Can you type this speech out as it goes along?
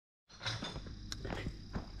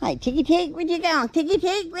Hey, Ticky Tick, where you going? Ticky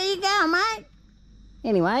Tick, where you going, mate?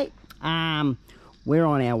 Anyway, we're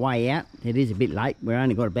on our way out. It is a bit late. We've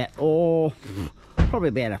only got about, probably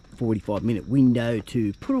about a 45-minute window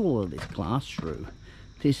to put all of this glass through.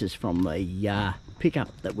 This is from the pickup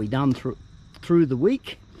that we done through the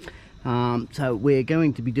week. So we're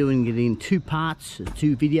going to be doing it in two parts,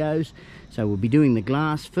 two videos. So we'll be doing the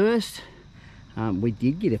glass first. We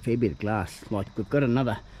did get a fair bit of glass. Like, we've got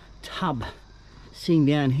another tub sitting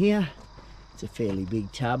down here. It's a fairly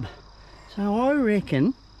big tub. So I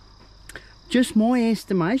reckon, just my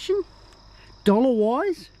estimation,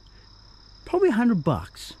 dollar-wise, probably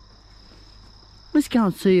 $100. Let's go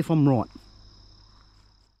and see if I'm right.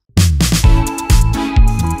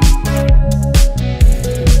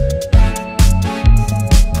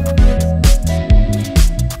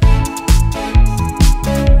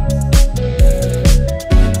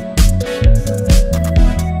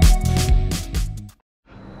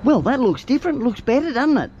 Well, that looks different, looks better,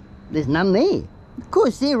 doesn't it? There's none there. Of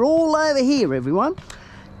course, they're all over here, everyone.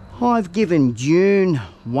 I've given June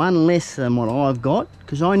one less than what I've got,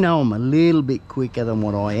 because I know I'm a little bit quicker than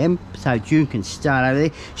what I am, so June can start over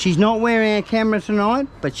there. She's not wearing our camera tonight,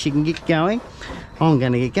 but she can get going. I'm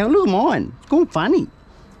going to get going. Look at mine. It's gone funny.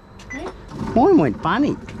 Mine went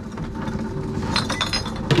funny.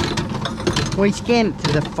 We scan it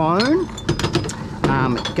to the phone.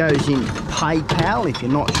 It goes in PayPal, if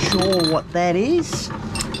you're not sure what that is.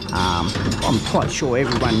 I'm quite sure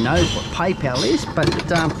everyone knows what PayPal is, but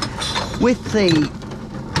with the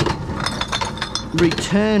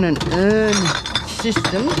return and earn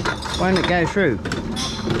system, won't it go through?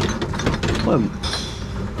 Well,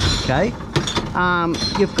 okay.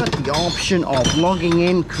 You've got the option of logging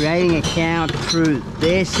in, creating an account through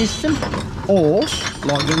their system, or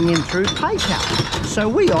logging in through PayPal. So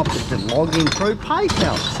we opted to log in through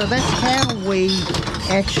PayPal. So that's how we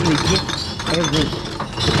actually get everything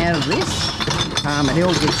out of this. It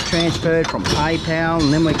all gets transferred from PayPal,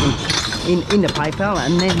 and then we can into PayPal,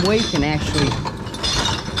 and then we can actually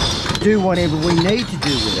do whatever we need to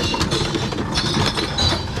do with it.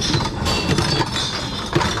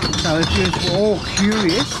 So if you're all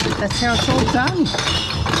curious, that's how it's all done.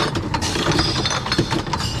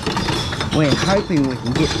 We're hoping we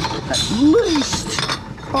can get at least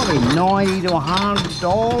probably $90 to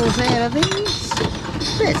 $100 out of these.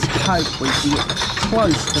 Let's hope we can get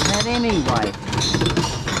close to that anyway.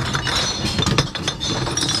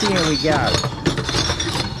 See how we go.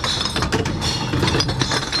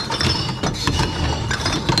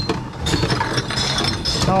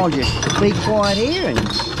 So I'll just be quiet here and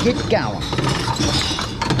get going.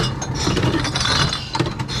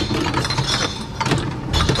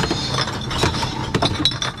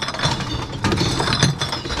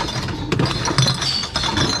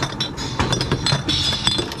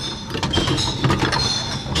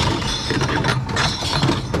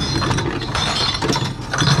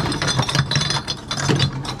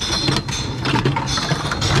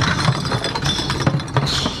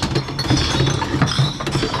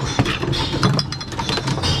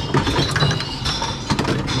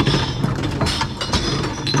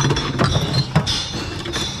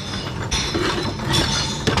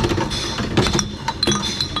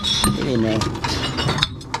 In there.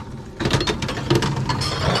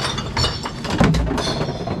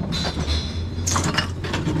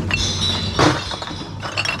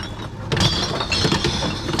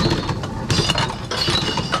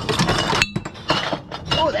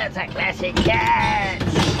 Oh, that's a classic catch!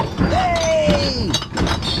 Hey!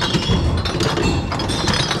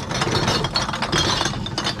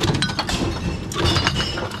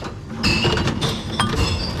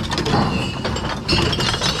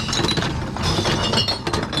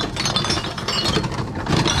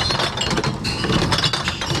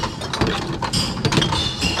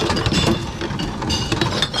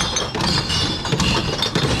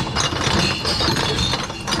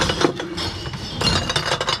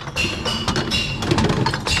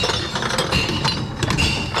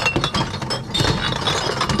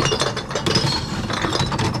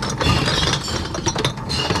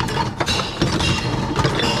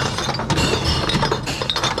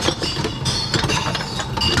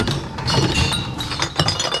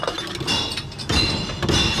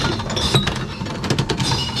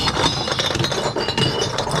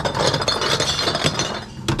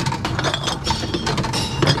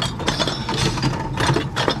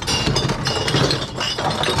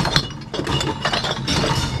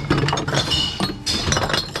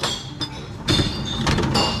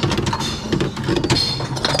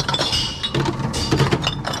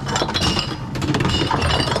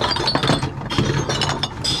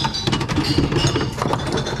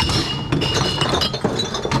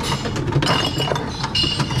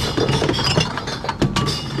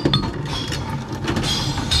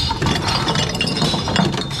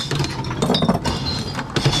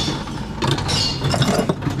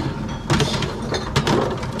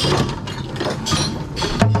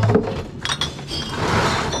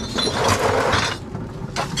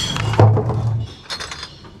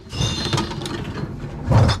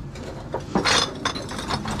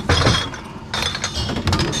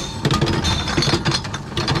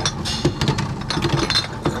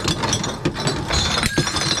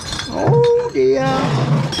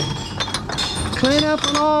 clean up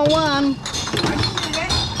on all one.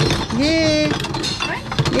 Yeah.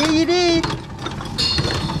 Yeah, you did.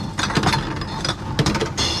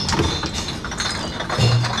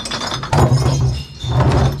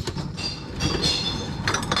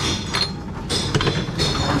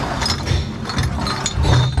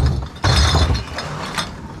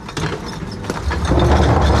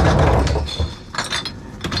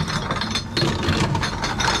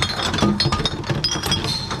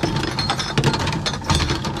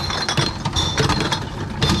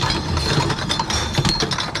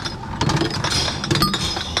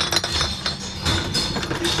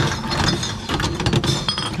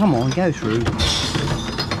 Come on, go through.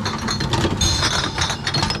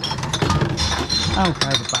 Oh,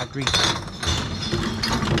 throw the buggery.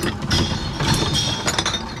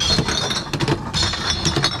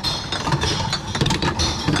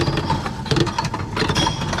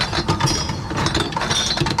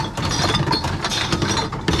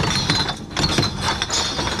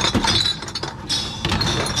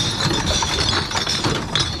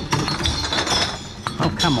 Oh,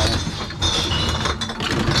 come on.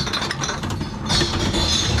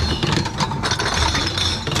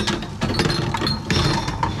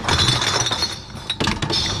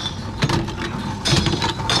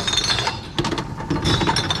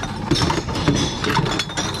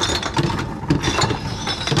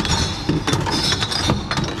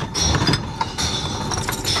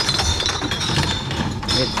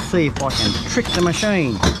 Let's see if I can trick the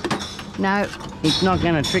machine. No, it's not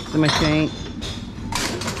going to trick the machine.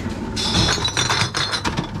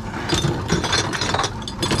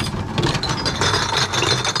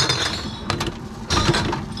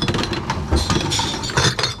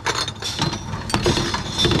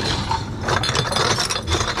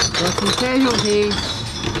 Got some casualties.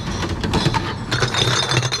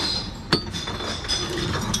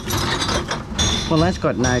 Well, that's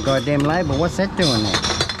got no goddamn label. What's that doing there?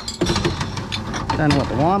 Don't know what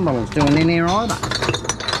the wine bottle's doing in here either.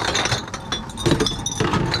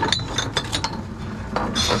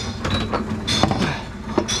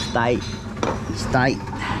 Stay. Stay.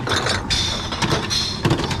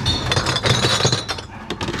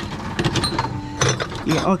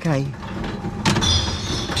 Yeah, okay.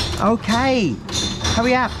 Okay.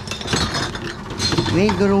 Hurry up. We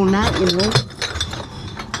ain't got all night, you know.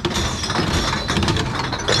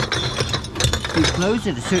 We close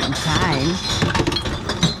at a certain time.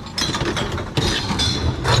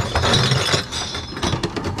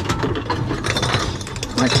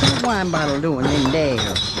 What's that wine bottle doing in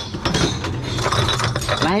there?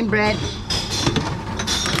 Blame Brad.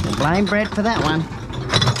 Blame Brad for that one.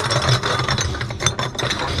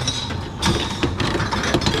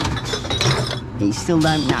 He still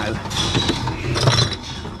don't know.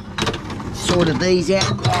 Sorted these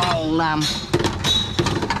out.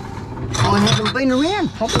 I haven't been around,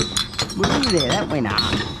 Poppy. Were you there? That went up.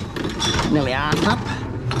 Nearly half up.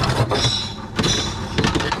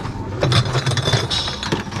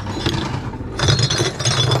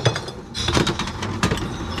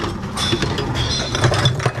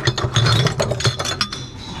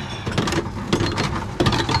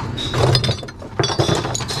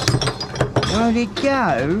 Won't it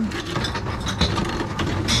go?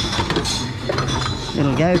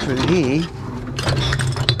 It'll go through here.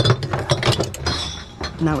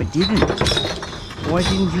 No, it didn't. Why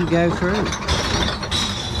didn't you go through?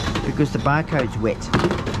 Because the barcode's wet.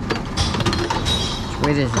 It's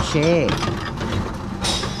wet as a shag.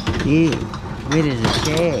 Yeah, wet as a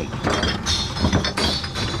shag.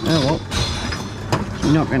 Oh well,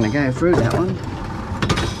 you're not going to go through that one.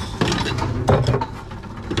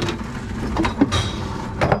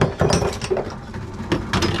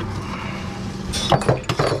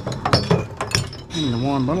 And the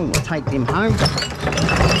wine bottle will take them home.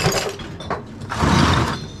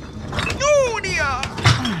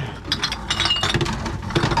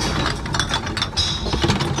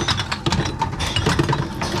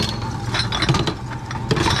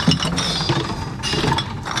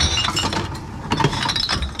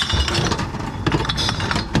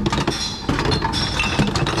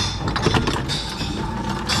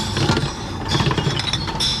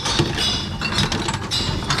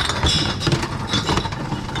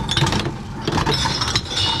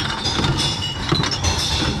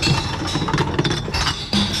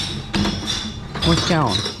 What's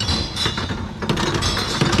going?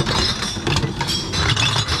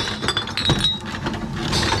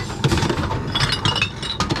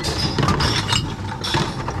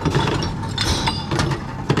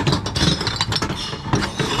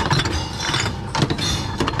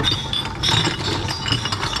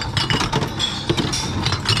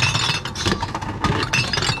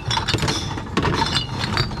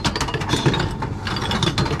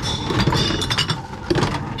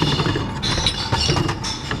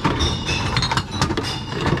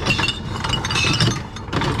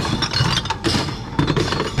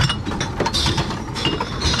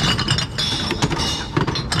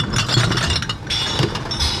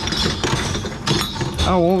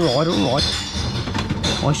 Oh, all right, all right.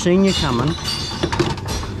 I seen you coming.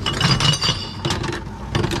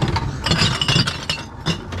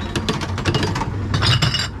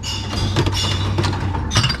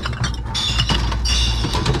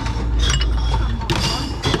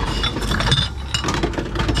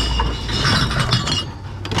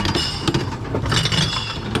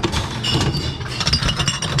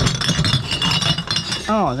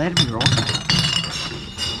 Oh, that'd be right.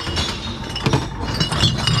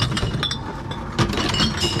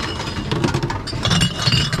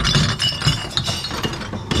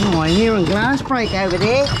 Oh, I'm hearing glass break over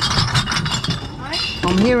there.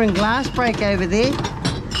 I'm hearing glass break over there.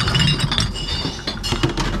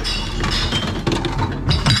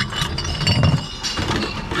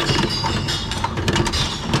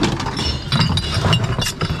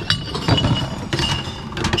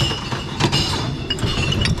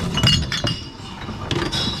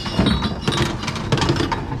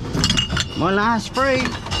 My last free.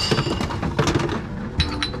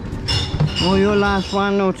 Or your last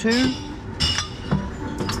one or two.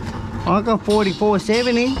 I got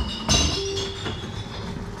 44.70.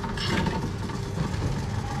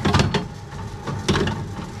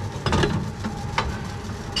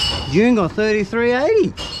 June got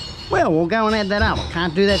 33.80. Well, we'll go and add that up. I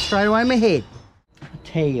can't do that straight away in my head. I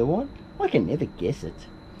tell you what, I can never guess it.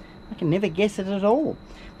 I can never guess it at all.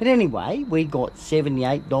 But anyway, we got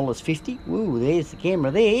 $78.50. Ooh, there's the camera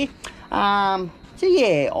there. So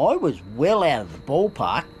yeah, I was well out of the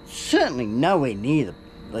ballpark. Certainly nowhere near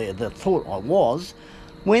the thought I was.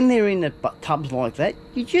 When they're in the tubs like that,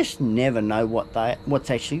 you just never know what's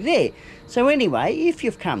actually there. So anyway, if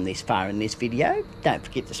you've come this far in this video, don't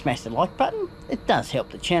forget to smash the like button. It does help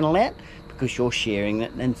the channel out because you're sharing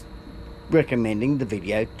it and recommending the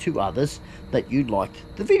video to others that you liked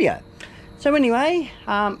the video. So anyway,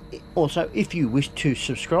 also if you wish to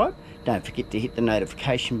subscribe, don't forget to hit the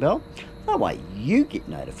notification bell. That way you get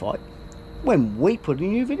notified when we put a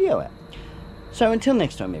new video out. So until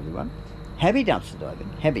next time everyone, happy dumpster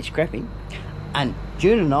diving, happy scrapping, and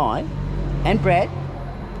June and I, and Brad,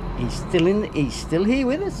 he's still here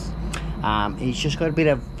with us. He's just got a bit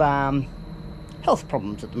of health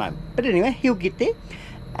problems at the moment. But anyway, he'll get there,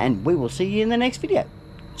 and we will see you in the next video.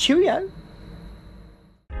 Cheerio.